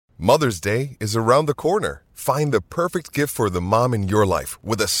Mother's Day is around the corner. Find the perfect gift for the mom in your life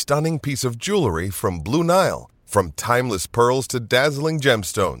with a stunning piece of jewelry from Blue Nile. From timeless pearls to dazzling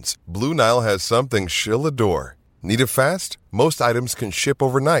gemstones, Blue Nile has something she'll adore. Need it fast? Most items can ship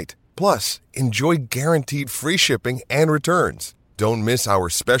overnight. Plus, enjoy guaranteed free shipping and returns. Don't miss our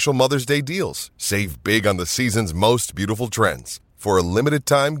special Mother's Day deals. Save big on the season's most beautiful trends. For a limited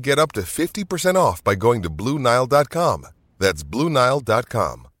time, get up to 50% off by going to BlueNile.com. That's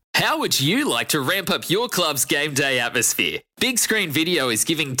BlueNile.com. How would you like to ramp up your club's game day atmosphere? Big Screen Video is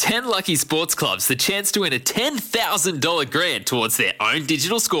giving 10 lucky sports clubs the chance to win a $10,000 grant towards their own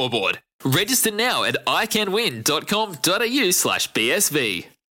digital scoreboard. Register now at iCanWin.com.au/BSV.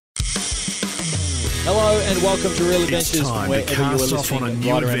 Hello and welcome to Real Adventures. It's time to cast off on a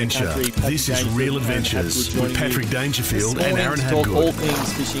new adventure. This is Real Adventures with Patrick Dangerfield and Aaron Hadgood. Talk all Hadgood.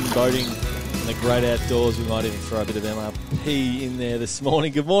 things fishing, boating, and the great outdoors. We might even throw a bit of MRP in there this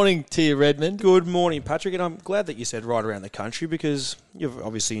morning. Good morning to you, Redmond. Good morning, Patrick, and I'm glad that you said right around the country because you're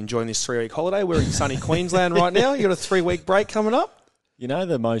obviously enjoying this 3-week holiday. We're in sunny Queensland right now. You've got a 3-week break coming up. You know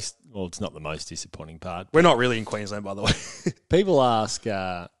it's not the most disappointing part. We're not really in Queensland, by the way. People ask, what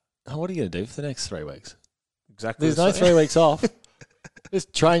are you going to do for the next 3 weeks? Exactly. There's no 3 weeks off.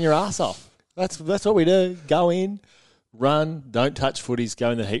 Just train your ass off. That's what we do. Go in, run, don't touch footies,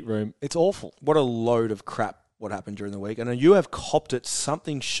 go in the heat room. It's awful. What a load of crap what happened during the week. And you have copped it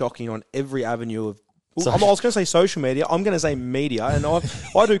something shocking on every avenue of... I was going to say social media. I'm going to say media. And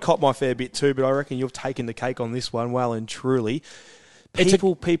I do cop my fair bit too, but I reckon you've taken the cake on this one well and truly.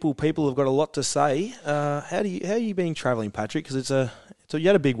 People have got a lot to say. How are you been travelling, Patrick? Because you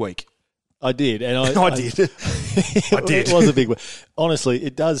had a big week. I did, and I did. I did. It was a big week. Honestly,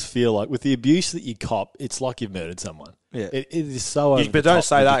 it does feel like with the abuse that you cop, it's like you've murdered someone. Yeah, it is so. But don't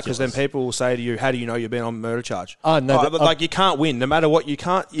say that because then people will say to you, "How do you know you've been on murder charge?" Oh no, but you can't win. No matter what, you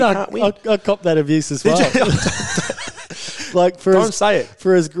can't win. I copped that abuse as well. Don't say it.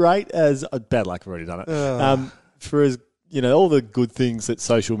 For as great as bad luck, I've already done it. For as all the good things that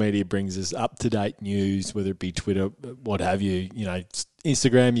social media brings us, up-to-date news, whether it be Twitter, what have you,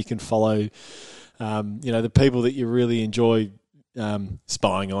 Instagram, you can follow, the people that you really enjoy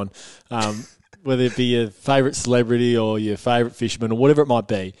spying on, whether it be your favourite celebrity or your favourite fisherman or whatever it might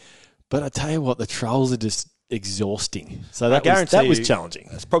be. But I tell you what, the trolls are just exhausting. So that was challenging.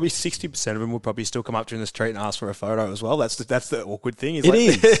 It's probably 60% of them will probably still come up to you in the street and ask for a photo as well. That's the awkward thing. It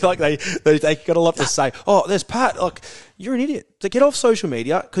is. Like they got a lot to say. Oh, there's Pat. Like, you're an idiot. So get off social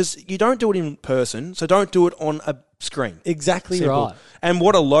media because you don't do it in person. So don't do it on a screen. Exactly. Simple. Right. And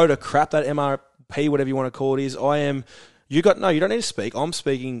what a load of crap that MRP, whatever you want to call it, is. You don't need to speak. I'm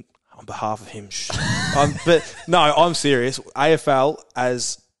speaking on behalf of him. I'm serious. AFL,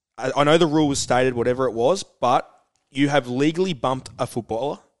 as I know the rule was stated, whatever it was, but you have legally bumped a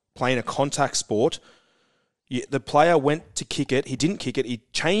footballer playing a contact sport. The player went to kick it. He didn't kick it. He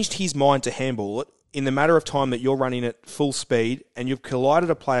changed his mind to handball it in the matter of time that you're running at full speed and you've collided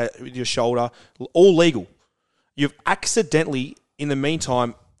a player with your shoulder, all legal. You've accidentally, in the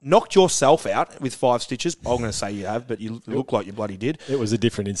meantime, knocked yourself out with 5 stitches. I'm going to say you have, but you look like you bloody did. It was a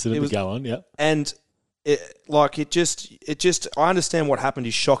different incident to go on, yeah. And I understand what happened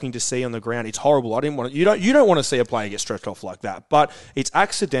is shocking to see on the ground. It's horrible. You don't want to see a player get stretched off like that, but it's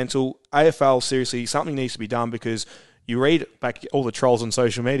accidental. AFL, seriously, something needs to be done because you read back all the trolls on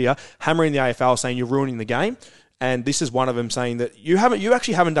social media hammering the AFL saying you're ruining the game. And this is one of them saying that you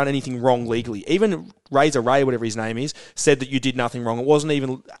actually haven't done anything wrong legally. Even Razor Ray, whatever his name is, said that you did nothing wrong. It wasn't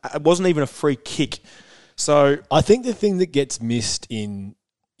even a free kick. So I think the thing that gets missed in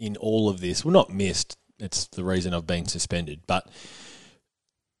all of this, well, not missed, it's the reason I've been suspended, but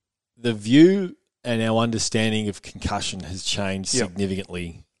the view and our understanding of concussion has changed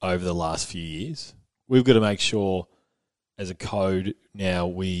significantly over the last few years. We've got to make sure as a code now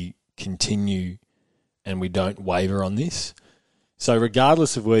we continue and we don't waver on this. So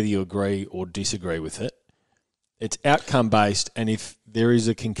regardless of whether you agree or disagree with it, it's outcome based, and if there is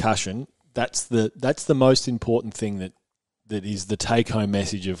a concussion, that's the most important thing that is the take home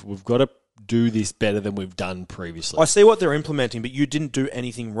message of we've got to do this better than we've done previously. I see what they're implementing, but you didn't do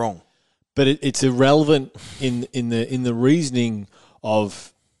anything wrong. But it's irrelevant in the reasoning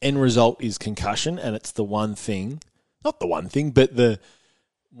of end result is concussion, and it's the one thing, not the one thing, but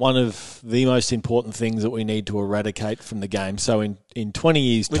one of the most important things that we need to eradicate from the game. So in 20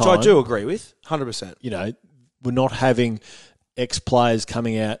 years' time... Which I do agree with, 100%. We're not having ex-players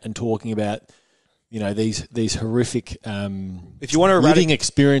coming out and talking about, these horrific if you want to living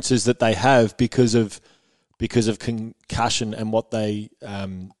experiences that they have because of concussion and what they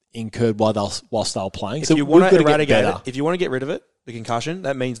incurred whilst they were playing. If you want to get rid of it, the concussion,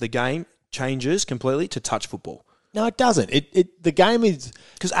 that means the game changes completely to touch football. No, it doesn't. The game is...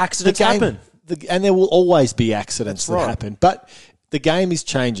 Because accidents happen. And there will always be accidents that happen. But the game is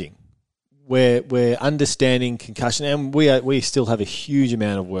changing. We're understanding concussion, and we still have a huge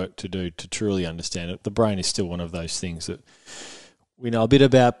amount of work to do to truly understand it. The brain is still one of those things that we know a bit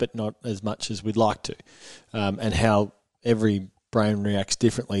about, but not as much as we'd like to. And how every brain reacts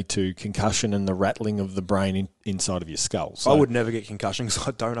differently to concussion and the rattling of the brain inside of your skull. So, I would never get concussion because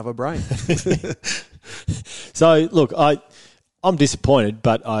I don't have a brain. So, look, I'm disappointed,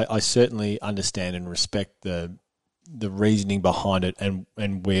 but I certainly understand and respect the reasoning behind it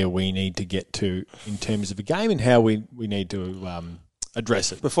and where we need to get to in terms of a game and how we need to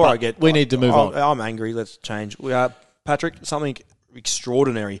address it. We need to move on. I'm angry. Let's change. Patrick, something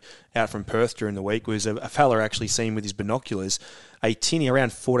extraordinary out from Perth during the week was a fella actually seen with his binoculars, a tinny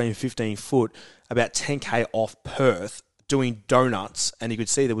around 14, 15 foot, about 10k off Perth, doing donuts, and you could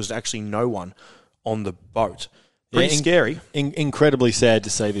see there was actually no one on the boat. Pretty scary. Incredibly sad to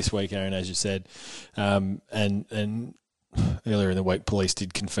see this week, Aaron, as you said. And earlier in the week, police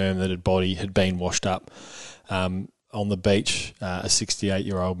did confirm that a body had been washed up on the beach, a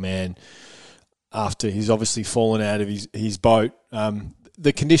 68-year-old man, after he's obviously fallen out of his boat.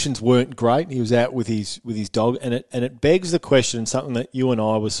 The conditions weren't great. He was out with his dog, and it begs the question, something that you and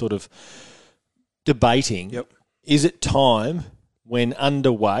I were sort of debating. Yep. Is it time when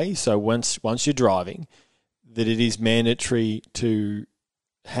underway, so once you're driving, that it is mandatory to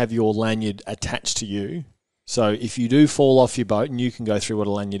have your lanyard attached to you? So if you do fall off your boat, and you can go through what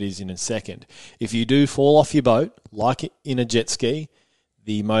a lanyard is in a second, if you do fall off your boat, like in a jet ski,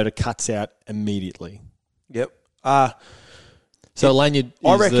 the motor cuts out immediately. Yep. So lanyard is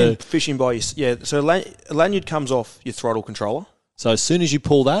I reckon fishing by so a lanyard comes off your throttle controller. So as soon as you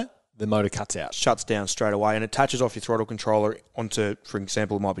pull that, the motor cuts out. Shuts down straight away and attaches off your throttle controller onto, for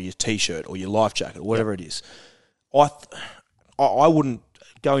example, it might be your T-shirt or your life jacket or whatever it is. I wouldn't,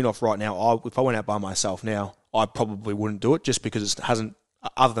 going off right now, if I went out by myself now, I probably wouldn't do it just because it hasn't,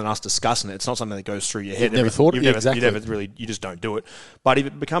 other than us discussing it, it's not something that goes through your head. You've never thought of it? Exactly. You just don't do it. But if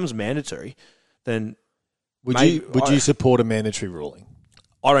it becomes mandatory, then... Would you support a mandatory ruling?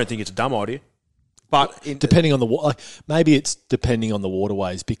 I don't think it's a dumb idea. But depending on the maybe it's depending on the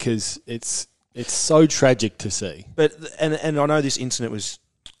waterways, because it's so tragic to see. But and I know this incident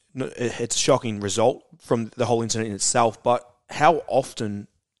it's a shocking result from the whole incident in itself. But how often,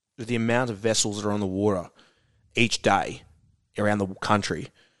 with the amount of vessels that are on the water each day around the country,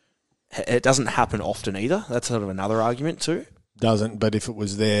 it doesn't happen often either. That's sort of another argument too. Doesn't, but if it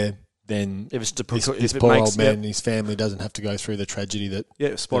was there, then this poor old man and his family doesn't have to go through the tragedy that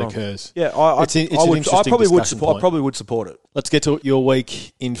occurs. Yeah, I probably would support it. Let's get to your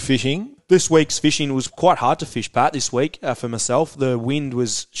week in fishing. This week's fishing was quite hard to fish, Pat, this week for myself. The wind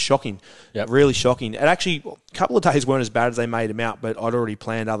was shocking, really shocking. And actually, a couple of days weren't as bad as they made them out, but I'd already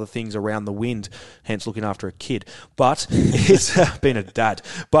planned other things around the wind, hence looking after a kid. But it's been a dad.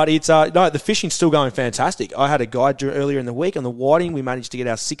 But it's the fishing's still going fantastic. I had a guide earlier in the week on the whiting. We managed to get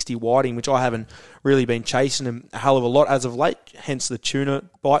our 60 whiting, which I haven't really been chasing them a hell of a lot as of late, hence the tuna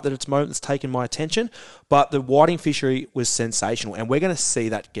bite that's taken my attention. But the whiting fishery was sensational, and we're going to see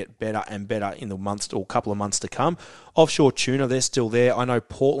that get better and better in the months or couple of months to come. Offshore tuna, they're still there. I know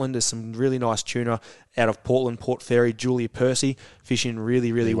Portland, there's some really nice tuna out of Portland, Port Fairy, Julia Percy, fishing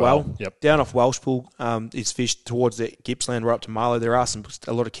really, really well. Yep. Down off Welshpool is fished towards the Gippsland, right up to Marlow. There are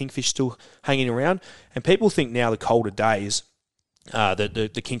a lot of kingfish still hanging around, and people think now the colder days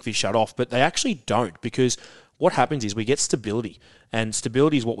the kingfish shut off, but they actually don't, because what happens is we get stability, and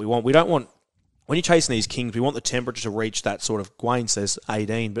stability is what we want. We don't want, when you're chasing these kings, we want the temperature to reach that sort of, Gwaine says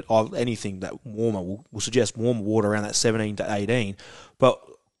 18, but anything that warmer will suggest warmer water around that 17 to 18. But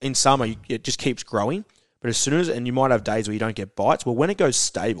in summer, it just keeps growing. But as soon as, and you might have days where you don't get bites, well, when it goes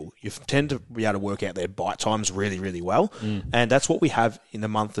stable, you tend to be able to work out their bite times really, really well. And that's what we have in the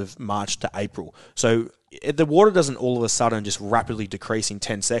month of March to April. So the water doesn't all of a sudden just rapidly decrease in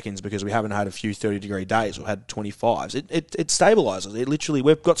 10 seconds because we haven't had a few 30-degree days or had 25s. It stabilises. It literally,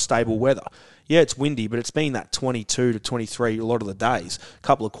 we've got stable weather. Yeah, it's windy, but it's been that 22 to 23 a lot of the days. A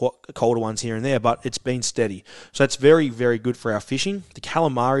couple of colder ones here and there, but it's been steady. So that's very, very good for our fishing. The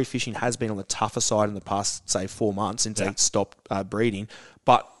calamari fishing has been on the tougher side in the past, say, 4 months since they stopped breeding.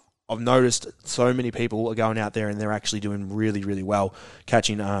 But I've noticed so many people are going out there and they're actually doing really, really well,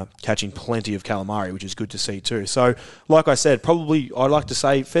 catching plenty of calamari, which is good to see too. So, like I said, probably I'd like to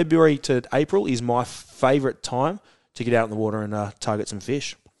say February to April is my favourite time to get out in the water and target some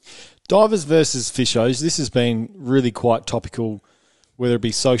fish. Divers versus fishers. This has been really quite topical, whether it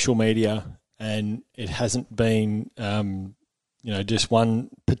be social media, and it hasn't been just one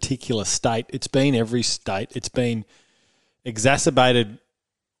particular state. It's been every state. It's been exacerbated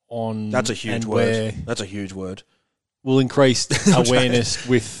on. That's a huge word. That's a huge word. Will increase awareness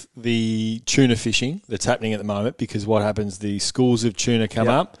with the tuna fishing that's happening at the moment, because what happens, the schools of tuna come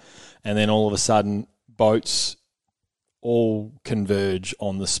up, and then all of a sudden boats all converge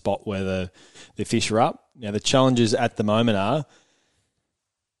on the spot where the fish are up. Now, the challenges at the moment are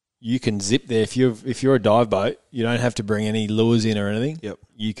you can zip there. If you're a dive boat, you don't have to bring any lures in or anything. Yep.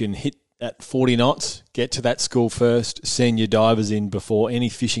 You can hit at 40 knots, get to that school first, send your divers in before any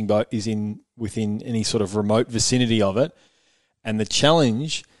fishing boat is within any sort of remote vicinity of it. And the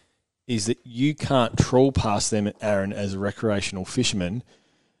challenge is that you can't trawl past them, Aaron, as a recreational fisherman,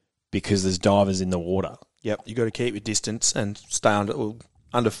 because there's divers in the water. Yep, you got to keep your distance and stay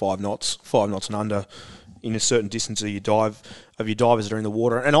under 5 knots and under, in a certain distance of your divers that are in the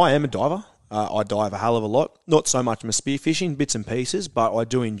water. And I am a diver. I dive a hell of a lot. Not so much my spear fishing, bits and pieces, but I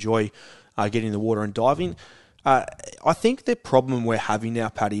do enjoy getting in the water and diving. I think the problem we're having now,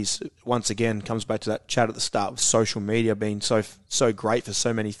 Paddy, is, once again, comes back to that chat at the start, with social media being so great for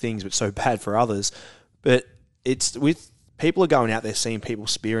so many things but so bad for others. But it's with people are going out there seeing people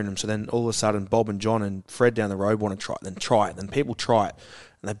spearing them, so then all of a sudden Bob and John and Fred down the road want to try it, then people try it,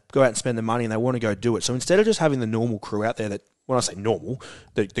 and they go out and spend the money and they want to go do it. So instead of just having the normal crew out there that, when I say normal,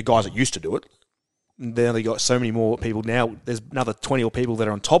 the guys that used to do it, now they got so many more people now. There's another 20 or people that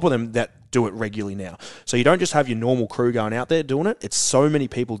are on top of them that do it regularly now. So you don't just have your normal crew going out there doing it. It's so many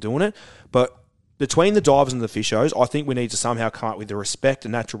people doing it. But between the divers and the fishers, I think we need to somehow come up with the respect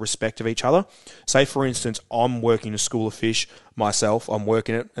and natural respect of each other. Say, for instance, I'm working a school of fish myself. I'm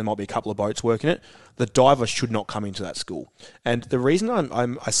working it. There might be a couple of boats working it. The diver should not come into that school. And the reason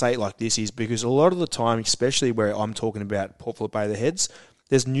I say it like this is because a lot of the time, especially where I'm talking about Port Phillip Bay of the Heads,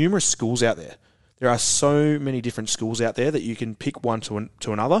 there's numerous schools out there. There are so many different schools out there that you can pick one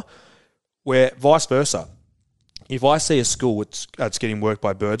to another, where vice versa. If I see a school that's getting worked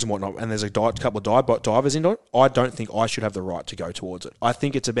by birds and whatnot, and there's a couple of divers in it, I don't think I should have the right to go towards it. I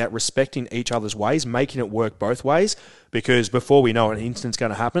think it's about respecting each other's ways, making it work both ways, because before we know it, an incident's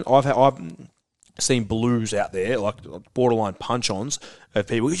going to happen. I've seen blues out there, like borderline punch-ons of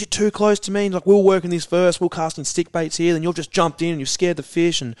people. You're too close to me. Like, we're working this first. We're casting stick baits here. Then you've just jumped in and you've scared the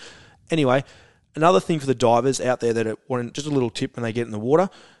fish. And anyway, another thing for the divers out there that want just a little tip when they get in the water,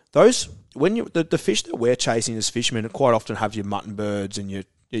 the fish that we're chasing as fishermen quite often have your mutton birds and your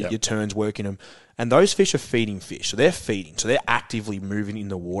terns working them, and those fish are feeding fish. So they're feeding. So they're actively moving in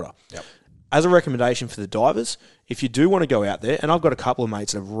the water. Yep. As a recommendation for the divers, if you do want to go out there, and I've got a couple of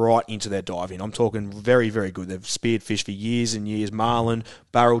mates that are right into their diving. I'm talking very, very good. They've speared fish for years and years, marlin,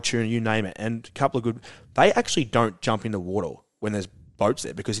 barrel tuna, you name it, and a couple of good. They actually don't jump in the water when there's boats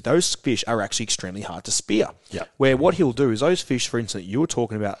there, because those fish are actually extremely hard to spear. Yep. Where what he'll do is those fish, for instance, you were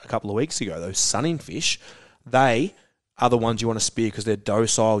talking about a couple of weeks ago, those sunning fish, they are the ones you want to spear because they're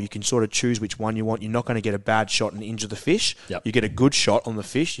docile. You can sort of choose which one you want. You're not going to get a bad shot and injure the fish. Yep. You get a good shot on the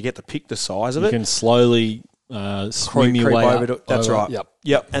fish. You get to pick the size of it. You can slowly swim your way up. That's right.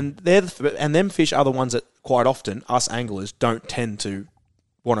 Yep. And them fish are the ones that quite often us anglers don't tend to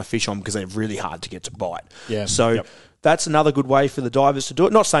want to fish on because they're really hard to get to bite. Yeah. So that's another good way for the divers to do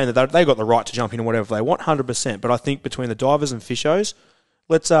it. Not saying that they've got the right to jump in and whatever they want, 100%. But I think between the divers and fishers,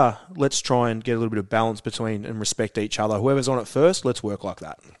 let's try and get a little bit of balance between and respect each other. Whoever's on it first, let's work like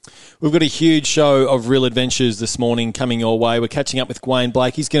that. We've got a huge show of real adventures this morning coming your way. We're catching up with Wayne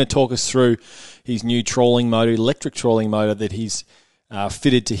Blake. He's going to talk us through his new trawling motor, electric trawling motor that he's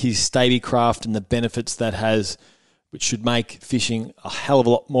fitted to his Stabycraft and the benefits that has, which should make fishing a hell of a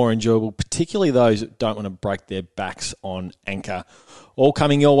lot more enjoyable, particularly those that don't want to break their backs on anchor. All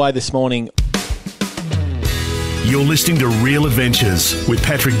coming your way this morning. You're listening to Real Adventures with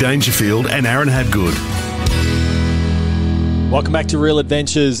Patrick Dangerfield and Aaron Hadgood. Welcome back to Real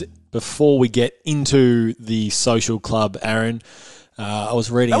Adventures. Before we get into the social club, Aaron, I was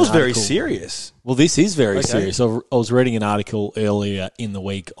reading. That was an article. very serious. Well, this is very serious. I was reading an article earlier in the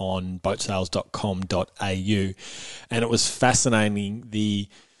week on boatsales.com.au, and it was fascinating the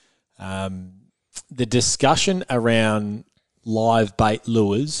discussion around live bait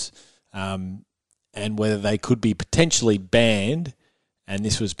lures and whether they could be potentially banned. And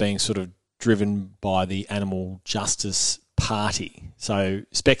this was being sort of driven by the Animal Justice Party. So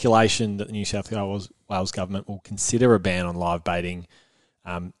speculation that the New South Wales government will consider a ban on live baiting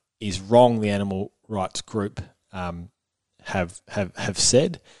is wrong. The animal rights group have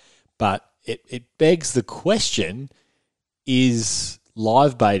said, but it begs the question: is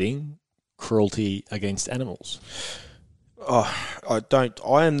live baiting cruelty against animals? Oh, I don't.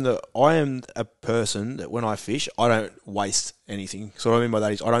 I am a person that when I fish, I don't waste anything. So what I mean by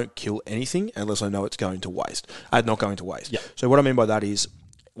that is I don't kill anything unless I know it's going to waste. Not going to waste. Yep. So what I mean by that is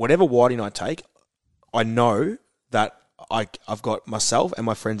whatever whiting I take, I know that I've got myself and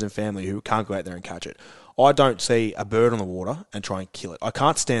my friends and family who can't go out there and catch it. I don't see a bird on the water and try and kill it. I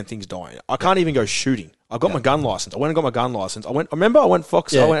can't stand things dying. I can't even go shooting. I got my gun license. I went and got my gun license. I went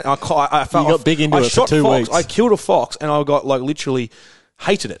fox. Yeah. I felt, You got big into it for 2 fox. weeks. I killed a fox and I got literally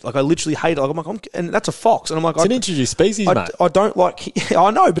hated it. I literally hated it. I'm like, and that's a fox. And I'm like, It's an introduced species, mate. I don't like.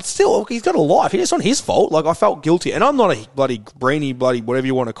 I know, but still, he's got a life. It's not his fault. I felt guilty, and I'm not a bloody brainy, whatever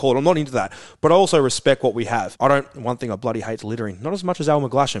you want to call it. I'm not into that. But I also respect what we have. I don't. One thing I bloody hate is littering. Not as much as Al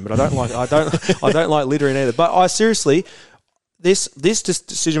McGlashan, but I don't like. I don't like littering either. But I seriously, this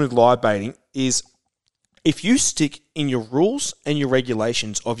decision with live baiting is, if you stick in your rules and your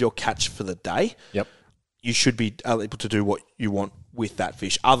regulations of your catch for the day, Yep. you should be able to do what you want with that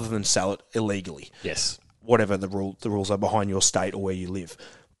fish, other than sell it illegally. Yes. Whatever the rules are behind your state or where you live.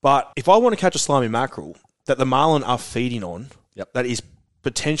 But if I want to catch a slimy mackerel that the marlin are feeding on, that is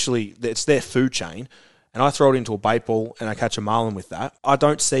potentially, it's their food chain, and I throw it into a bait ball and I catch a marlin with that, I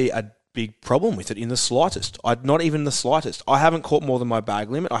don't see a big problem with it in the slightest. Not even the slightest. I haven't caught more than my bag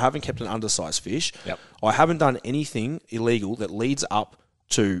limit. I haven't kept an undersized fish. Yep. I haven't done anything illegal that leads up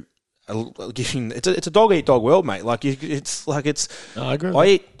to giving. It's a dog eat dog world, mate. No, I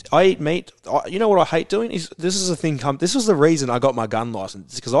agree. I eat meat. You know what I hate doing is this is the thing. This was the reason I got my gun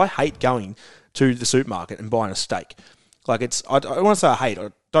license, because I hate going to the supermarket and buying a steak. I don't want to say I hate.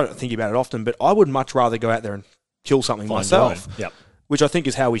 I don't think about it often, but I would much rather go out there and kill something myself. Yep. Which I think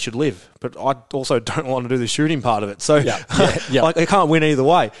is how we should live. But I also don't want to do the shooting part of it. So Yeah. I can't win either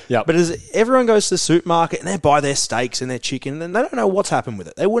way. Yeah. But as everyone goes to the supermarket and they buy their steaks and their chicken, and they don't know what's happened with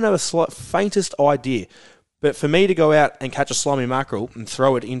it. They wouldn't have a faintest idea. But for me to go out and catch a slimy mackerel and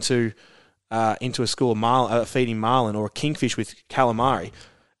throw it into a school of feeding marlin, or a kingfish with calamari,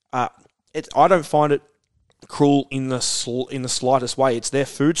 I don't find it cruel in the slightest way. It's their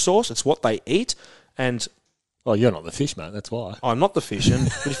food source. It's what they eat. And Well, you're not the fish, mate. That's why. I'm not the fish,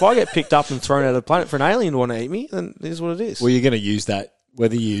 but if I get picked up and thrown out of the planet for an alien to want to eat me, then it is what it is. Well, you're going to use that,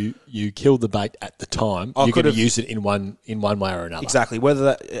 whether you killed the bait at the time, you're going to use it in one way or another. Exactly. Whether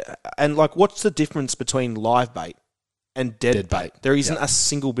that, and what's the difference between live bait and dead bait? There isn't a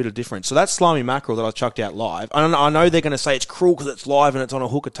single bit of difference. So that slimy mackerel that I chucked out live, I know they're going to say it's cruel because it's live and it's on a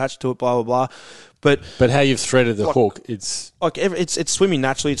hook attached to it, blah blah blah. But how you've threaded the hook, it's it's swimming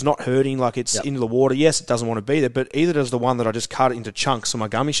naturally. It's not hurting. It's into the water. Yes, it doesn't want to be there, but either does the one that I just cut into chunks on my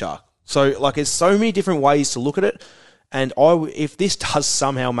gummy shark. So there's so many different ways to look at it. And if this does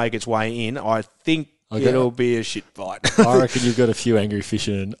somehow make its way in, I think it'll be a shit fight. I reckon you've got a few angry fish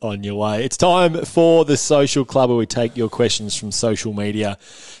on your way. It's time for the Social Club, where we take your questions from social media.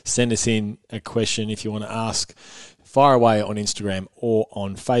 Send us in a question if you want to ask. Fire away on Instagram or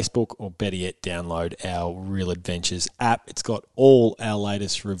on Facebook, or better yet, download our Real Adventures app. It's got all our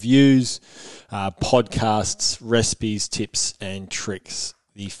latest reviews, podcasts, recipes, tips, and tricks.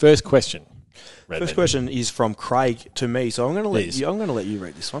 The first question. First question is from Craig to me, so I'm going to let you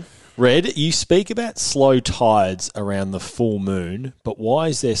read this one. Red, you speak about slow tides around the full moon, but why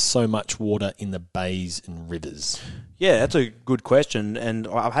is there so much water in the bays and rivers? Yeah, that's a good question, and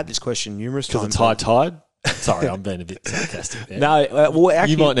I've had this question numerous times. Because it's high tide? Sorry, I'm being a bit sarcastic there. No,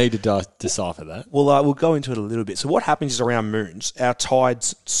 actually, you might need to decipher that. Well, we'll go into it a little bit. So what happens is, around moons, our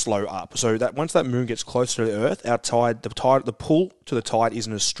tides slow up. So that once that moon gets closer to the Earth, the pull to the tide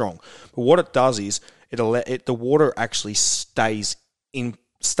isn't as strong. But what it does is the water actually stays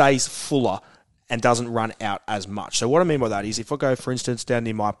fuller and doesn't run out as much. So what I mean by that is, if I go, for instance, down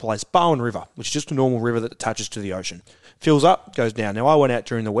near my place, Bowen River, which is just a normal river that attaches to the ocean, fills up, goes down. Now, I went out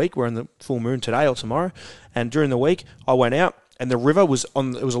during the week. We're in the full moon today or tomorrow. And during the week, I went out, and the river was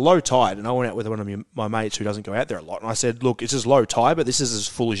it was a low tide. And I went out with one of my mates who doesn't go out there a lot. And I said, look, it's just low tide, but this is as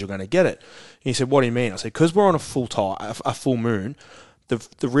full as you're going to get it. And he said, what do you mean? I said, because we're on a full moon,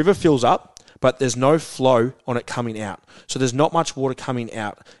 the river fills up, but there's no flow on it coming out. So there's not much water coming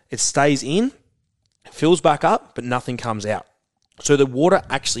out. It stays in, fills back up, but nothing comes out. So the water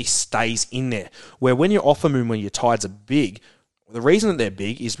actually stays in there. Where when you're off a moon, when your tides are big, the reason that they're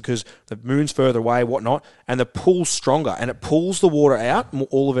big is because the moon's further away, whatnot, and the pull's stronger, and it pulls the water out,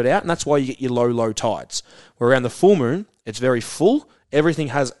 all of it out, and that's why you get your low tides. Where around the full moon, it's very full. Everything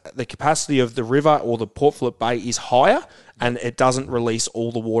has the capacity of the river or the Port Phillip Bay is higher, and it doesn't release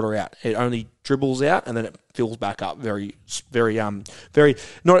all the water out. It only dribbles out, and then it fills back up very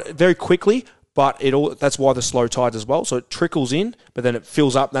quickly. but that's why the slow tides as well. So it trickles in, but then it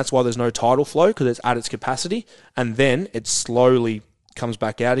fills up. And that's why there's no tidal flow, because it's at its capacity, and then it slowly comes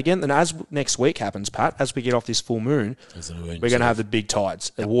back out again. And as next week happens, Pat, as we get off this full moon, we're going to have the big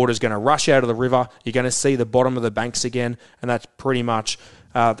tides. The water's going to rush out of the river. You're going to see the bottom of the banks again, and that's pretty much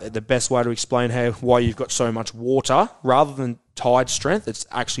the best way to explain why you've got so much water. Rather than tide strength, it's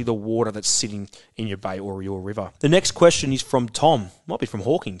actually the water that's sitting in your bay or your river. The next question is from Tom. Might be from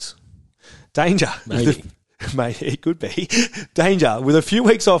Hawkins. Danger. Maybe. Mate, it could be. Danger. With a few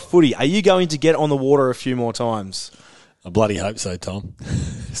weeks off footy, are you going to get on the water a few more times? I bloody hope so, Tom.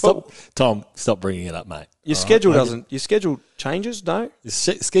 Tom, stop bringing it up, mate. Your schedule doesn't. Your schedule changes, no? Your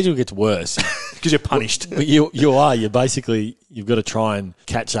schedule gets worse because you're punished. You are. You've got to try and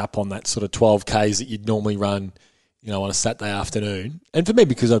catch up on that sort of 12Ks that you'd normally run, on a Saturday afternoon. And for me,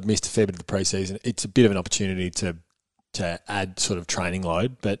 because I've missed a fair bit of the preseason, it's a bit of an opportunity to add sort of training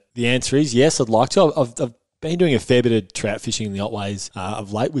load. But the answer is yes, I'd like to. I've been doing a fair bit of trout fishing in the Otways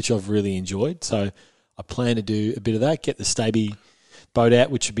of late, which I've really enjoyed. So I plan to do a bit of that, get the Staby boat out,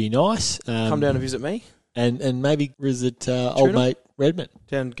 which would be nice. Come down and visit me. And maybe visit old mate Redmond.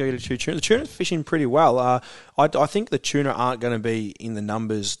 Down, go get a tuna. The tuna's fishing pretty well. I think the tuna aren't going to be in the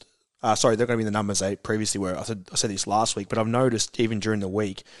numbers. They're going to be in the numbers they previously were. I said this last week, but I've noticed even during the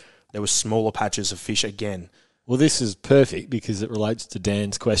week there were smaller patches of fish again. Well, this is perfect because it relates to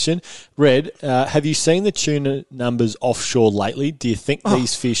Dan's question. Red, have you seen the tuna numbers offshore lately? Do you think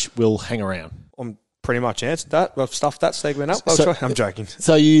these fish will hang around? I'm pretty much answered that. I've stuffed that segment up. I'm joking.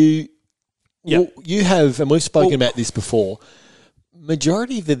 So you have, and we've spoken about this before,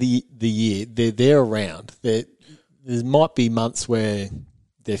 majority of the year, they're around. There might be months where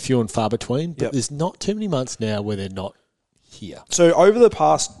they're few and far between, but there's not too many months now where they're not here. So over the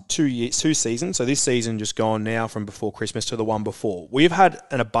past 2 seasons, so this season just gone now from before Christmas to the one before, we've had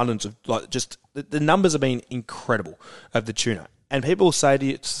an abundance of the numbers have been incredible of the tuna. And people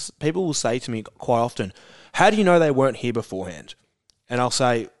will say to me quite often, how do you know they weren't here beforehand? And I'll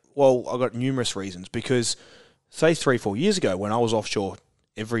say, well, I've got numerous reasons. Because, say, 3-4 years ago when I was offshore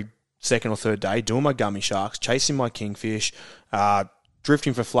every second or third day doing my gummy sharks, chasing my kingfish,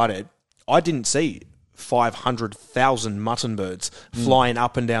 drifting for flathead, I didn't see 500,000 mutton birds flying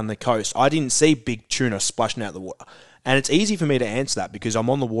up and down the coast. I didn't see big tuna splashing out of the water. And it's easy for me to answer that because I'm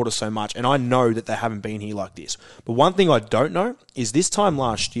on the water so much and I know that they haven't been here like this. But one thing I don't know is this time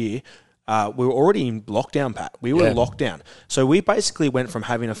last year, we were already in lockdown, Pat. We were in lockdown. So we basically went from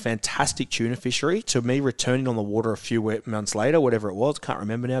having a fantastic tuna fishery to me returning on the water a few months later, whatever it was. Can't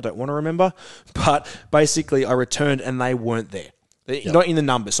remember now, don't want to remember. But basically I returned and they weren't there. Not in the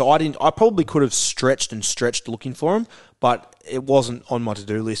numbers. So I probably could have stretched looking for them, but it wasn't on my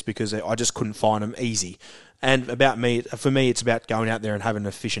to-do list because I just couldn't find them easy. And for me, it's about going out there and having an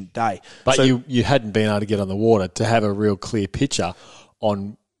efficient day. But so, you hadn't been able to get on the water to have a real clear picture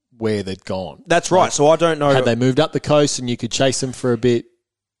on where they'd gone. That's right. So I don't know. Had they moved up the coast and you could chase them for a bit?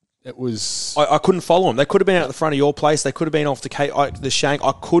 It was... I couldn't follow them. They could have been out the front of your place. They could have been off the shank.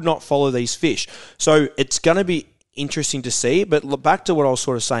 I could not follow these fish. So it's going to be interesting to see. But back to what I was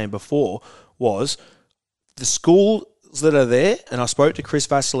sort of saying before was the schools that are there, and I spoke to Chris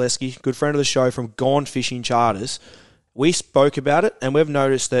Vasilevsky, good friend of the show from Gone Fishing Charters. We spoke about it, and we've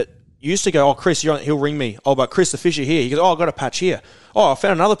noticed that you used to go, Chris, he'll ring me. But Chris, the fish are here. He goes, I got a patch here. I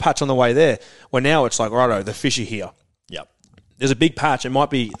found another patch on the way there. Well, now it's like, righto, the fish are here. Yep. There's a big patch. There might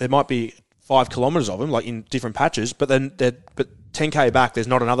be 5 kilometres of them, like in different patches, but 10K back, there's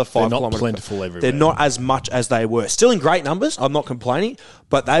not another 5 kilometres. They're not plentiful everywhere. They're not as much as they were. Still in great numbers, I'm not complaining,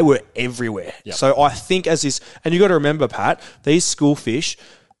 but they were everywhere. Yep. So I think and you got to remember, Pat, these school fish,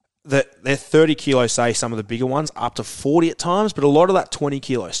 that they're 30 kilos, say, some of the bigger ones, up to 40 at times, but a lot of that 20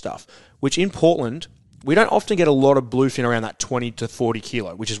 kilo stuff, which in Portland, we don't often get a lot of bluefin around that 20 to 40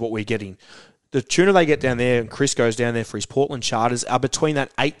 kilo, which is what we're getting. The tuna they get down there, and Chris goes down there for his Portland charters, are between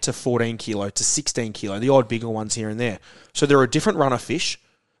that 8 to 14 kilo to 16 kilo, the odd bigger ones here and there. So they're a different run of fish,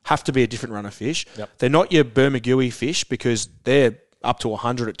 have to be a different run of fish. Yep. They're not your Bermagui fish because they're up to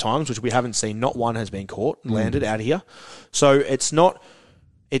 100 at times, which we haven't seen. Not one has been caught and landed out here. So it's not,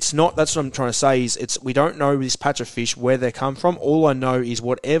 that's what I'm trying to say is we don't know this patch of fish, where they come from. All I know is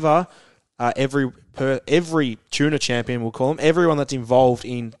whatever every tuna champion, we'll call them, everyone that's involved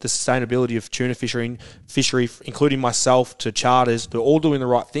in the sustainability of tuna fishery, including myself to charters, they're all doing the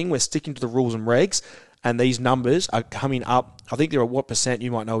right thing. We're sticking to the rules and regs, and these numbers are coming up. I think they're at what percent?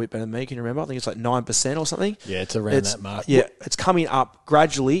 You might know a bit better than me. Can you remember? I think it's like 9% or something. Yeah, it's around that mark. Yeah, it's coming up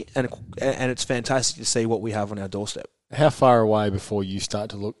gradually, and it's fantastic to see what we have on our doorstep. How far away before you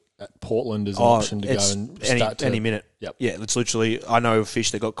start to look at Portland as an option to go and start any minute. Yep. Yeah, it's literally, I know of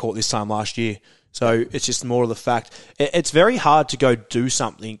fish that got caught this time last year. So it's just more of the fact. It's very hard to go do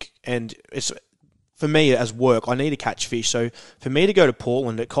something, and it's for me as work, I need to catch fish. So for me to go to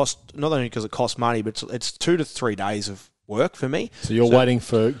Portland, it costs, not only because it costs money, but it's 2 to 3 days of work for me. So you're waiting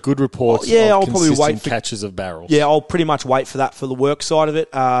for good reports of I'll probably wait for catches of barrels. Yeah, I'll pretty much wait for that for the work side of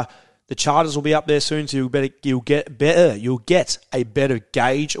it. The charters will be up there soon, so you'll get a better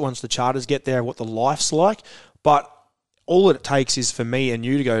gauge once the charters get there of what the life's like. But all it takes is for me and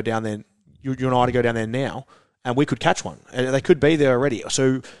you to go down there, you and I to go down there now, and we could catch one. And they could be there already.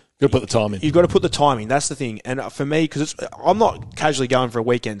 So You've got to put the time in. You've got to put the time in. That's the thing. And for me, because I'm not casually going for a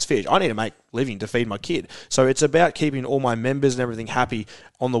weekend's fish. I need to make a living to feed my kid. So it's about keeping all my members and everything happy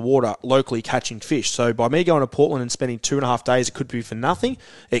on the water, locally catching fish. So by me going to Portland and spending 2.5 days, it could be for nothing.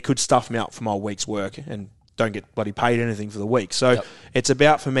 It could stuff me up for my week's work and don't get bloody paid anything for the week. So It's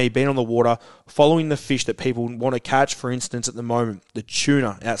about, for me, being on the water, following the fish that people want to catch. For instance, at the moment, the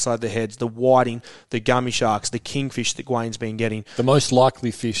tuna outside the heads, the whiting, the gummy sharks, the kingfish that Gwayne's been getting. The most likely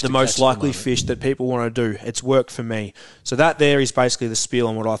fish. The most likely fish that people want to do. It's worked for me. So that there is basically the spiel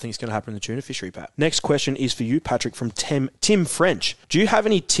on what I think is going to happen in the tuna fishery, Pat. Next question is for you, Patrick, from Tim French. Do you have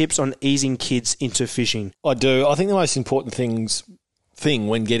any tips on easing kids into fishing? I do. I think the most important thing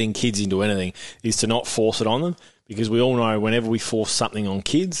when getting kids into anything is to not force it on them, because we all know whenever we force something on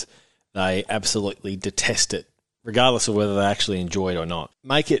kids, they absolutely detest it, regardless of whether they actually enjoy it or not.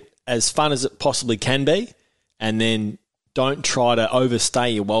 Make it as fun as it possibly can be, and then don't try to overstay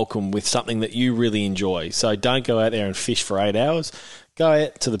your welcome with something that you really enjoy. So don't go out there and fish for 8 hours. Go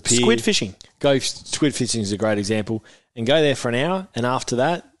out to the pier. Squid fishing. Squid fishing is a great example. And go there for an hour, and after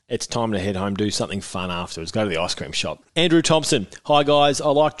that, it's time to head home, do something fun afterwards. Go to the ice cream shop. Andrew Thompson. Hi, guys. I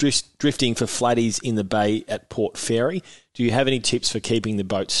like drifting for flatties in the bay at Port Fairy. Do you have any tips for keeping the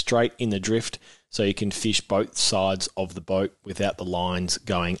boat straight in the drift so you can fish both sides of the boat without the lines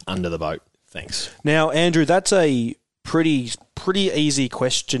going under the boat? Thanks. Now, Andrew, that's a pretty easy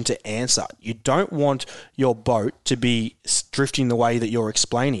question to answer. You don't want your boat to be drifting the way that you're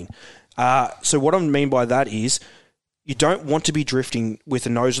explaining. So what I mean by that is, you don't want to be drifting with the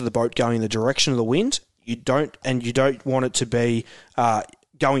nose of the boat going in the direction of the wind. You don't want it to be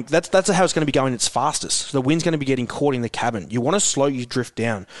going. That's how it's going to be going its fastest. So the wind's going to be getting caught in the cabin. You want to slow your drift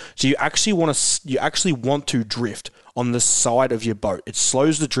down. So you actually want to drift on the side of your boat. It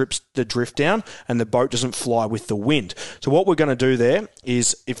slows the drift down, and the boat doesn't fly with the wind. So what we're going to do there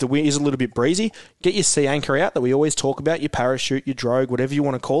is, if the wind is a little bit breezy, get your sea anchor out that we always talk about, your parachute, your drogue, whatever you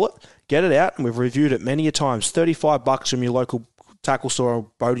want to call it. Get it out, and we've reviewed it many a times. $35 from your local tackle store or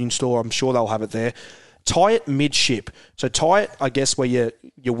boating store. I'm sure they'll have it there. Tie it midship. So tie it, I guess, where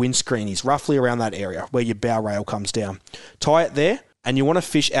your windscreen is, roughly around that area, where your bow rail comes down. Tie it there, and you want to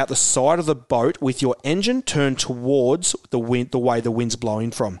fish out the side of the boat with your engine turned towards the wind, the way the wind's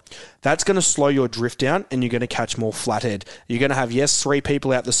blowing from. That's going to slow your drift down, and you're going to catch more flathead. You're going to have, 3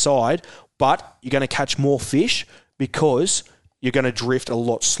 people out the side, but you're going to catch more fish because you're going to drift a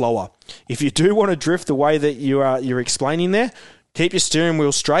lot slower. If you do want to drift the way that you're explaining there, keep your steering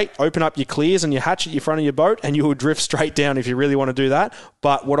wheel straight, open up your clears and your hatch at your front of your boat, and you will drift straight down if you really want to do that.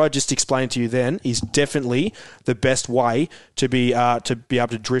 But what I just explained to you then is definitely the best way to be able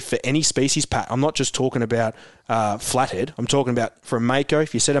to drift for any species, Pat. I'm not just talking about flathead. I'm talking about for a mako.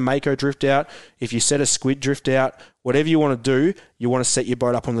 If you set a mako drift out, if you set a squid drift out, whatever you want to do, you want to set your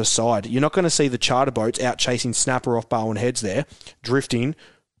boat up on the side. You're not going to see the charter boats out chasing snapper off Bowen heads there, drifting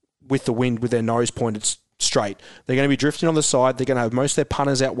with the wind with their nose pointed straight. They're going to be drifting on the side. They're going to have most of their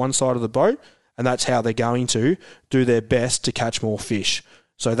punters out one side of the boat, and that's how they're going to do their best to catch more fish.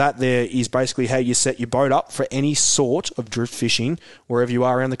 So that there is basically how you set your boat up for any sort of drift fishing wherever you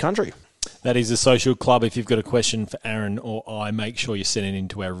are around the country. That is the Social Club. If you've got a question for Aaron or I, make sure you send it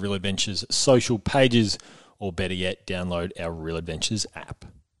into our Real Adventures social pages, or better yet, download our Real Adventures app.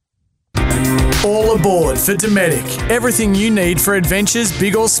 All aboard for Dometic. Everything you need for adventures,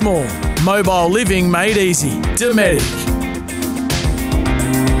 big or small. Mobile living made easy. Dometic.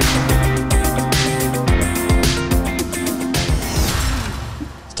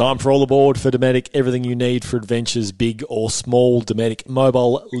 It's time for All Aboard for Dometic. Everything you need for adventures, big or small. Dometic.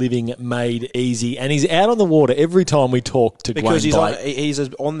 Mobile living made easy. And he's out on the water every time we talk to because Gwayne he's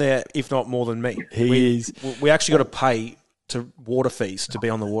on there, if not more than me. He is. We actually got to pay to water fees to be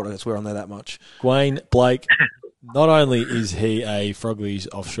on the water. That's we're on there that much. Gwayne Blake, not only is he a Frogley's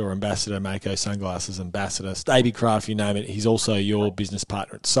offshore ambassador, Mako Sunglasses ambassador, Staby Craft, you name it, he's also your business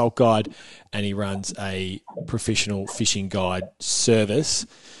partner at Salt Guide, and he runs a professional fishing guide service,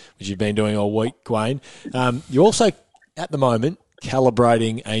 which you've been doing all week, Gwayne. You also, at the moment,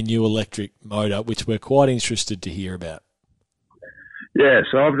 calibrating a new electric motor, which we're quite interested to hear about. Yeah,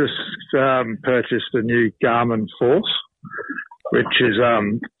 so I've just purchased a new Garmin Force, which is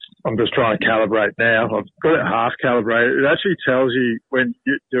I'm just trying to calibrate now. I've got it half calibrated. It actually tells you when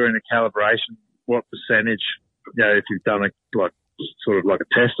you're doing a calibration what percentage, if you've done sort of like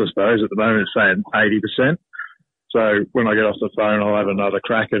a test, I suppose. At the moment it's saying 80%. So when I get off the phone, I'll have another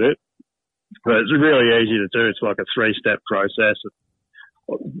crack at it. But it's really easy to do. It's like a 3-step process.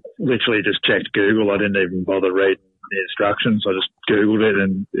 I literally just checked Google. I didn't even bother reading the instructions. I just Googled it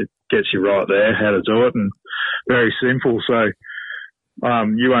and it gets you right there how to do it, and very simple. So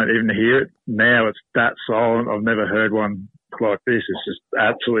you won't even hear it. Now it's that silent. I've never heard one like this. It's just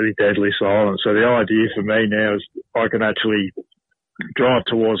absolutely deadly silent. So the idea for me now is I can actually drive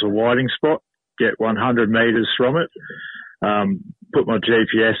towards a whiting spot, get 100 metres from it, put my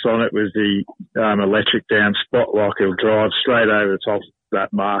GPS on it with the electric down spot lock. It'll drive straight over the top of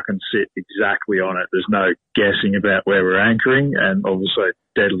that mark and sit exactly on it. There's no guessing about where we're anchoring, and obviously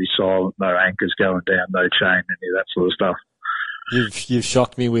deadly silent, no anchors going down, no chain, any of that sort of stuff. You've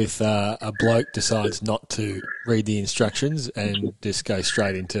shocked me with a bloke decides not to read the instructions and just go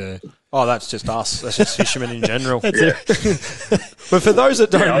straight into... Oh, that's just us. That's just fishermen in general. But for those that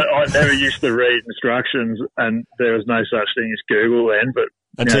don't... Yeah, I never used to read instructions, and there was no such thing as Google then, but...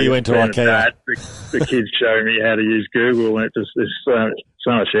 Until you went to IKEA. The kids showed me how to use Google, and it's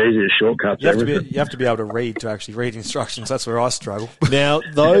so much easier, shortcuts. You have to be able to read to actually read instructions. That's where I struggle. Now,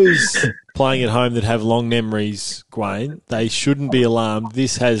 those playing at home that have long memories, Gwayne, they shouldn't be alarmed.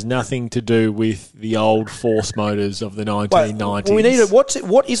 This has nothing to do with the old force motors of the 1990s. Well, we need it.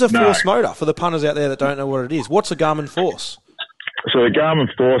 What is a force motor for the punters out there that don't know what it is? What's a Garmin Force? So the Garmin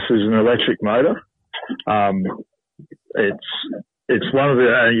Force is an electric motor. It's one of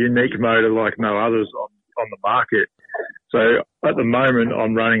a unique motor like no others on the market. So at the moment,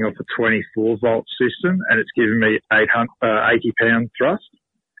 I'm running off a 24-volt system, and it's giving me 80-pound thrust.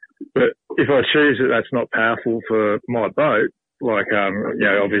 But if I choose it, that's not powerful for my boat, like,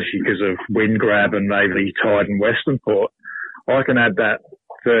 obviously because of wind grab and maybe tide and western port, I can add that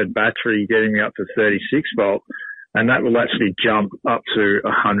third battery getting me up to 36 volt, and that will actually jump up to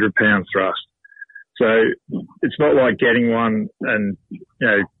 100-pound thrust. So it's not like getting one and,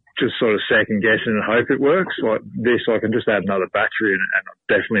 just sort of second guessing and hope it works. Like this, I can just add another battery in it and I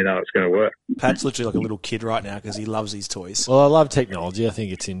definitely know it's going to work. Pat's literally like a little kid right now because he loves his toys. Well, I love technology. I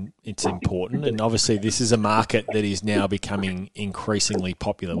think it's important. And obviously this is a market that is now becoming increasingly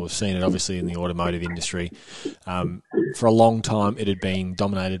popular. We've seen it obviously in the automotive industry. For a long time, it had been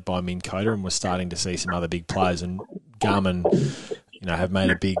dominated by Minn Kota, and we're starting to see some other big players. And Garmin, have made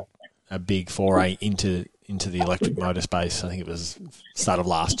a big foray into the electric motor space. I think it was start of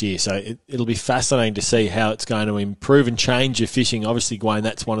last year. So it'll be fascinating to see how it's going to improve and change your fishing. Obviously, Gwayne,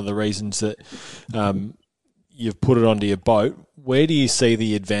 that's one of the reasons that you've put it onto your boat. Where do you see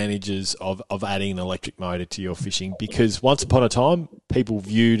the advantages of adding an electric motor to your fishing? Because once upon a time, people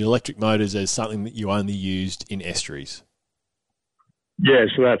viewed electric motors as something that you only used in estuaries. Yeah,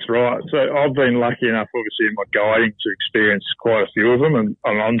 so that's right. So I've been lucky enough, obviously, in my guiding to experience quite a few of them, and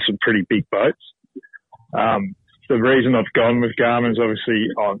I'm on some pretty big boats. The reason I've gone with Garmin is obviously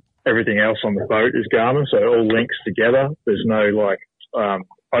everything else on the boat is Garmin, so it all links together. There's no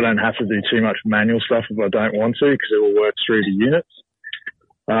I don't have to do too much manual stuff if I don't want to because it all works through the units.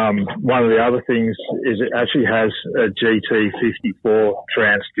 One of the other things is it actually has a GT54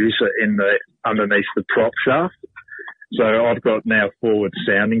 transducer underneath the prop shaft. So I've got now forward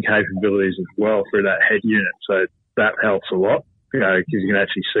sounding capabilities as well through that head unit. So that helps a lot, because you can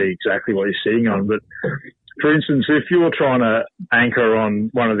actually see exactly what you're sitting on. But for instance, if you're trying to anchor on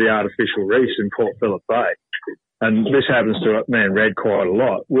one of the artificial reefs in Port Phillip Bay, and this happens to Red quite a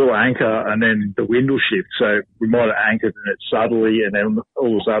lot, we'll anchor and then the wind will shift. So we might have anchored in it subtly and then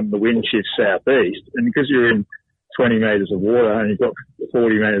all of a sudden the wind shifts southeast. And because you're in 20 metres of water and you've got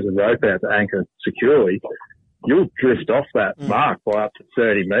 40 metres of rope out to anchor securely, you'll drift off that mark by up to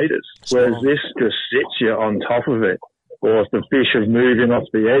 30 metres. Whereas this just sits you on top of it. Or if the fish are moving off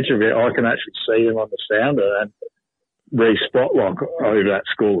the edge of it, I can actually see them on the sounder and re-spot lock over that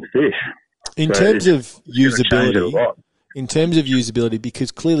school of fish. In terms of usability,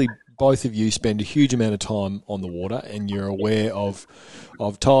 because clearly both of you spend a huge amount of time on the water and you're aware of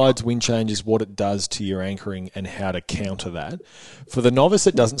tides, wind changes, what it does to your anchoring and how to counter that. For the novice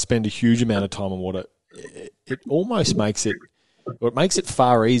that doesn't spend a huge amount of time on water, it almost makes it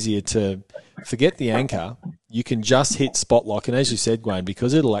far easier to forget the anchor. You can just hit spot lock, and as you said, Gwayne,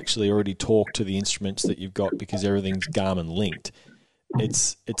 because it'll actually already talk to the instruments that you've got because everything's Garmin linked.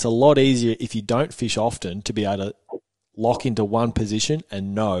 It's a lot easier if you don't fish often to be able to lock into one position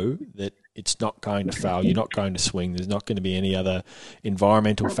and know that it's not going to fail. You're not going to swing. There's not going to be any other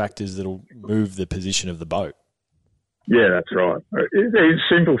environmental factors that'll move the position of the boat. Yeah, that's right. It's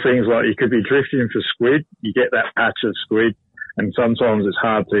simple things like you could be drifting for squid. You get that patch of squid, and sometimes it's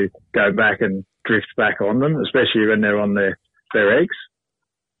hard to go back and drift back on them, especially when they're on their eggs.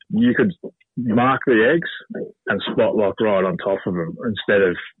 You could mark the eggs and spot lock right on top of them instead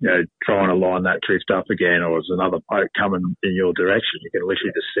of trying to line that drift up again, or there's another boat coming in your direction. You can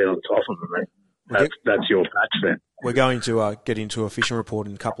literally just sit on top of them. That's your patch then. We're going to get into a fishing report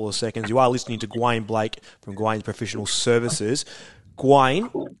in a couple of seconds. You are listening to Gwayne Blake from Gwayne's Professional Services.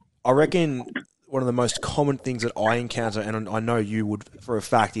 Gwayne, I reckon one of the most common things that I encounter, and I know you would for a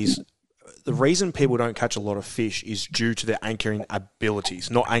fact, is the reason people don't catch a lot of fish is due to their anchoring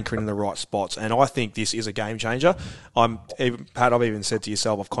abilities, not anchoring in the right spots. And I think this is a game changer. Pat, I've even said to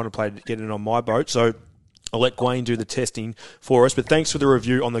yourself, I've contemplated getting it on my boat. So I'll let Gwayne do the testing for us. But thanks for the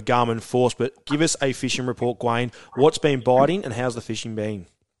review on the Garmin Force. But give us a fishing report, Gwayne. What's been biting and how's the fishing been?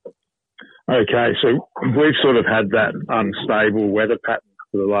 Okay, so we've sort of had that unstable weather pattern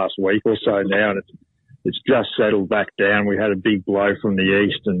for the last week or so now, and it's just settled back down. We had a big blow from the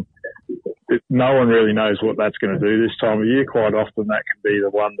east, and no one really knows what that's going to do this time of year. Quite often that can be the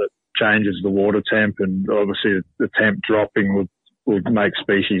one that changes the water temp, and obviously the temp dropping would make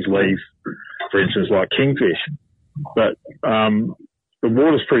species leave, for instance, like kingfish. But the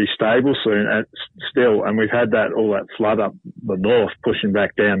water's pretty stable still, and we've had all that flood up the north pushing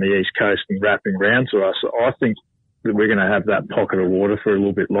back down the east coast and wrapping round to us. So I think that we're going to have that pocket of water for a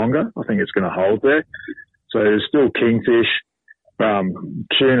little bit longer. I think it's going to hold there. So there's still kingfish.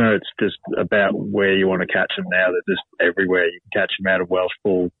 Tuna, it's just about where you want to catch them now. They're just everywhere. You can catch them out of Welsh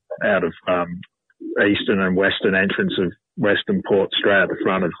Pool, out of eastern and western entrance of Western Port, straight at the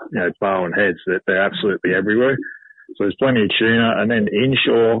front of Bowen Heads. They're absolutely everywhere. So there's plenty of tuna. And then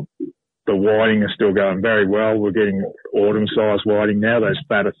inshore, the whiting is still going very well. We're getting autumn-sized whiting now. Those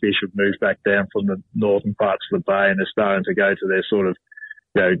fatter fish have moved back down from the northern parts of the bay, and they're starting to go to their sort of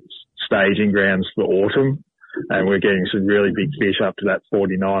staging grounds for autumn. And we're getting some really big fish up to that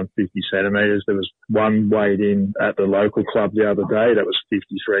 49, 50 centimetres. There was one weighed in at the local club the other day that was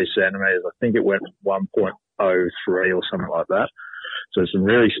 53 centimetres. I think it went 1.03 or something like that. So some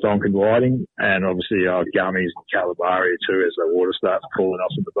really stonking whiting, and obviously our gummies and calabari too. As the water starts cooling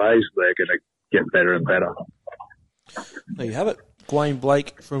off in the bays, they're going to get better and better. There you have it. Gwayne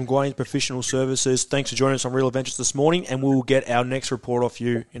Blake from Gwayne's Professional Services. Thanks for joining us on Real Adventures this morning, and we'll get our next report off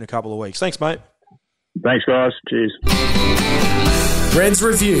you in a couple of weeks. Thanks, mate. Thanks, guys. Cheers. Reds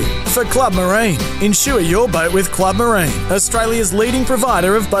Review for Club Marine. Insure your boat with Club Marine, Australia's leading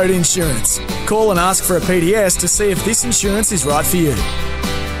provider of boat insurance. Call and ask for a PDS to see if this insurance is right for you.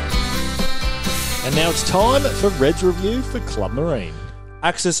 And now it's time for Reds Review for Club Marine.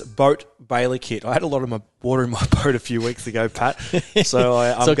 Axis Boat Baler Kit. I had a lot of my water in my boat a few weeks ago, Pat. So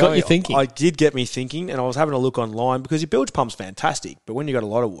it got you thinking. I did get me thinking, and I was having a look online because your bilge pump's fantastic, but when you got a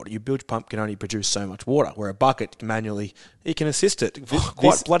lot of water, your bilge pump can only produce so much water, where a bucket manually, it can assist it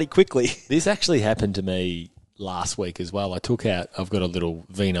quite bloody quickly. This actually happened to me last week as well. I've got a little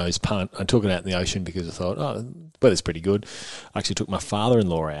Vino's punt. I took it out in the ocean because I thought, weather's pretty good. I actually took my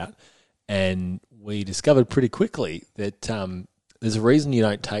father-in-law out, and we discovered pretty quickly that there's a reason you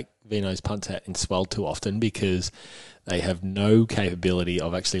don't take Vino's punts out in swell too often, because they have no capability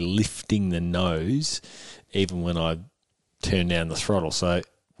of actually lifting the nose even when I turn down the throttle. So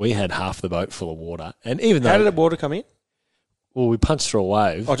we had half the boat full of water. And even though... How did the water come in? Well, we punched through a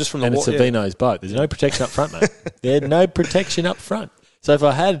wave. Oh, just from the water. And it's a Vino's boat. There's no protection up front, mate. There's no protection up front. So if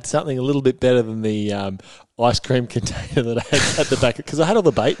I had something a little bit better than the ice cream container that I had at the back, because I had all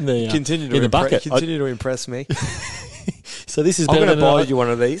the bait in the bucket. Continue to impress me. So this is I'm better going to than buy you one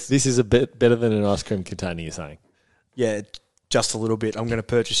of these. This is a bit better than an ice cream container, you're saying? Yeah, just a little bit. I'm going to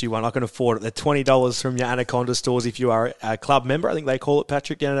purchase you one. I can afford it. They're $20 from your Anaconda stores if you are a club member. I think they call it,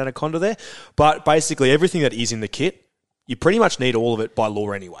 Patrick, down at Anaconda there. But basically everything that is in the kit, you pretty much need all of it by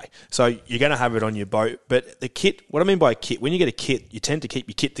law anyway. So you're going to have it on your boat. But the kit, what I mean by a kit, when you get a kit, you tend to keep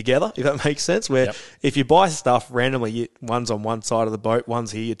your kit together, if that makes sense. Where if you buy stuff randomly, one's on one side of the boat,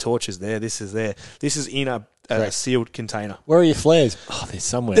 one's here, your torch is there, this is there. This is in a sealed container. Where are your flares? Oh, they're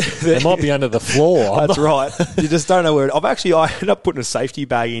somewhere. They might be under the floor. That's right. You just don't know where I ended up putting a safety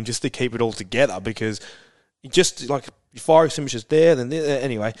bag in just to keep it all together, because you just like your fire extinguisher's there, then there.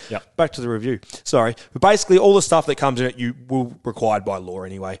 Anyway, back to the review. Sorry. But basically all the stuff that comes in it you will required by law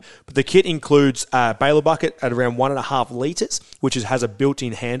anyway. But the kit includes a baler bucket at around 1.5 litres, which has a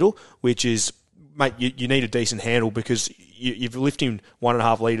built-in handle, which is mate, you need a decent handle because you're lifting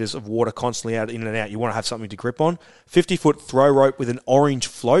 1.5 litres of water constantly out in and out. You want to have something to grip on. 50-foot throw rope with an orange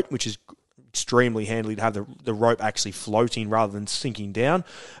float, which is extremely handy to have the rope actually floating rather than sinking down.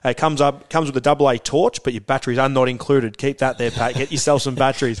 It comes with a AA torch, but your batteries are not included. Keep that there, Pat. Get yourself some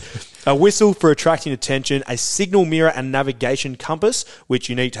batteries. A whistle for attracting attention, a signal mirror and navigation compass, which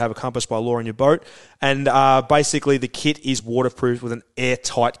you need to have a compass by law in your boat. And basically the kit is waterproof with an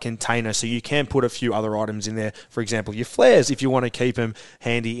airtight container, so you can put a few other items in there. For example, your flares, if you want to keep them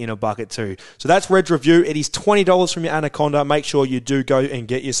handy in a bucket too. So that's Red's review. It is $20 from your Anaconda. Make sure you do go and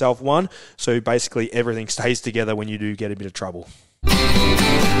get yourself one, so basically everything stays together when you do get a bit of trouble.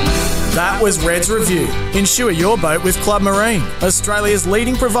 That was Red's review. Insure your boat with Club Marine, Australia's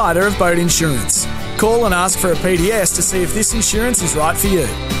leading provider of boat insurance. Call and ask for a PDS to see if this insurance is right for you.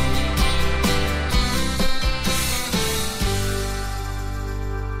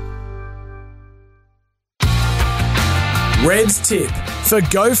 Red's tip for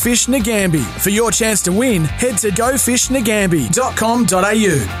Go Fish Nagambie. For your chance to win, head to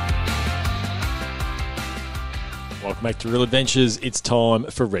gofishnagambie.com.au. Welcome back to Real Adventures. It's time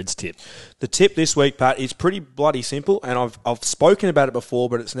for Red's tip. The tip this week, Pat, is pretty bloody simple, and I've spoken about it before,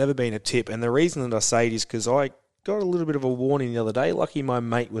 but it's never been a tip. And the reason that I say it is because I got a little bit of a warning the other day. Lucky my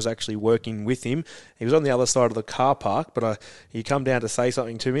mate was actually working with him. He was on the other side of the car park, but he come down to say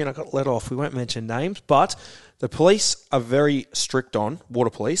something to me, and I got let off. We won't mention names, but the police are very strict on,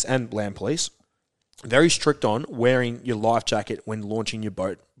 water police and land police, very strict on wearing your life jacket when launching your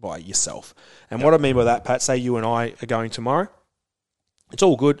boat by yourself. And what I mean by that, Pat, say you and I are going tomorrow. It's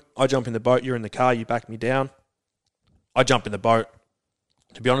all good. I jump in the boat, you're in the car, you back me down. I jump in the boat.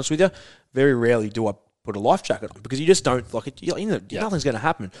 To be honest with you, very rarely do I put a life jacket on because you just don't, like, nothing's going to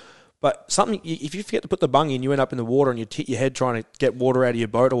happen. But if you forget to put the bung in, you end up in the water and you hit your head trying to get water out of your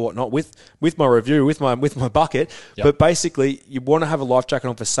boat or whatnot with my review, with my bucket. Yep. But basically, you want to have a life jacket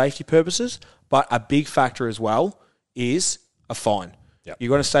on for safety purposes, but a big factor as well is a fine. Yep.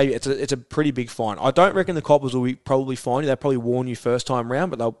 You've got to save it's a pretty big fine. I don't reckon the coppers will probably fine you. They'll probably warn you first time round,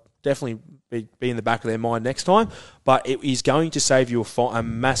 but they'll definitely be in the back of their mind next time. But it is going to save you a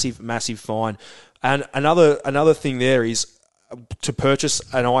massive, massive fine. And another thing there is to purchase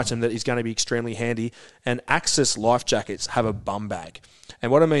an item that is going to be extremely handy, and Axis life jackets have a bum bag. And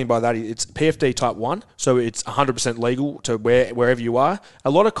what I mean by that is it's PFD Type 1, so it's 100% legal to wear wherever you are.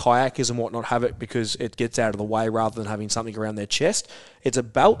 A lot of kayakers and whatnot have it because it gets out of the way rather than having something around their chest. It's a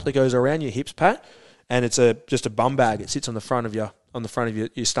belt that goes around your hips, Pat, and it's just a bum bag. It sits on the front of your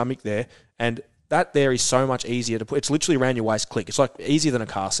stomach there, and that there is so much easier to put. It's literally around your waist click. It's like easier than a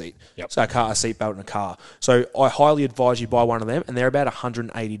car seat. Yep. So a seat belt in a car. So I highly advise you buy one of them, and they're about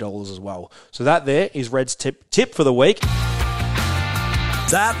 $180 as well. So that there is Red's tip for the week.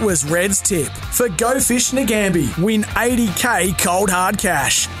 That was Red's tip for Go Fish Nagambie. Win $80K cold hard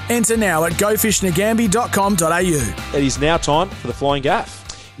cash. Enter now at gofishnagambie.com.au. It is now time for the Flying Gaff.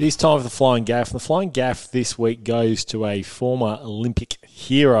 It is time for the Flying Gaff. The Flying Gaff this week goes to a former Olympic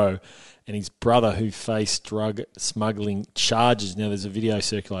hero and his brother who faced drug smuggling charges. Now, there's a video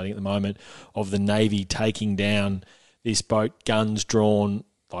circulating at the moment of the Navy taking down this boat, guns drawn,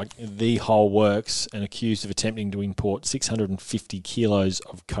 like the whole works, and accused of attempting to import 650 kilos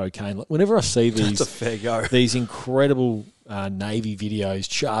of cocaine. Like, whenever I see these, that's a fair go. These incredible Navy videos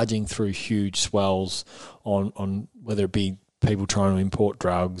charging through huge swells on whether it be people trying to import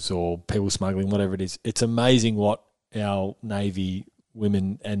drugs or people smuggling, whatever it is, it's amazing what our Navy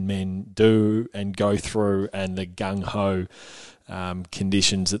women and men do and go through, and the gung-ho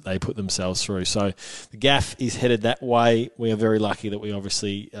conditions that they put themselves through. So the Gaff is headed that way. We are very lucky that we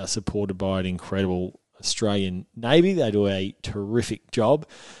obviously are supported by an incredible Australian Navy. They do a terrific job.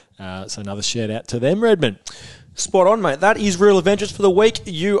 So another shout out to them, Redmond. Spot on, mate. That is Real Adventures for the week.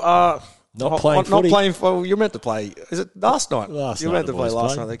 You are not playing footy. Not playing. You're meant to play. Is it last night? Last you were night meant to play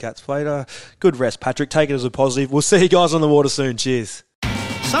last played. night. The Cats played. Good rest, Patrick. Take it as a positive. We'll see you guys on the water soon. Cheers.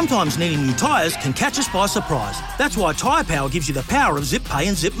 Sometimes needing new tyres can catch us by surprise. That's why Tyre Power gives you the power of zip pay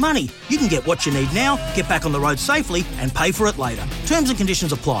and zip money. You can get what you need now, get back on the road safely, and pay for it later. Terms and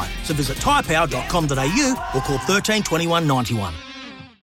conditions apply. So visit tyrepower.com.au or call 13 21 91.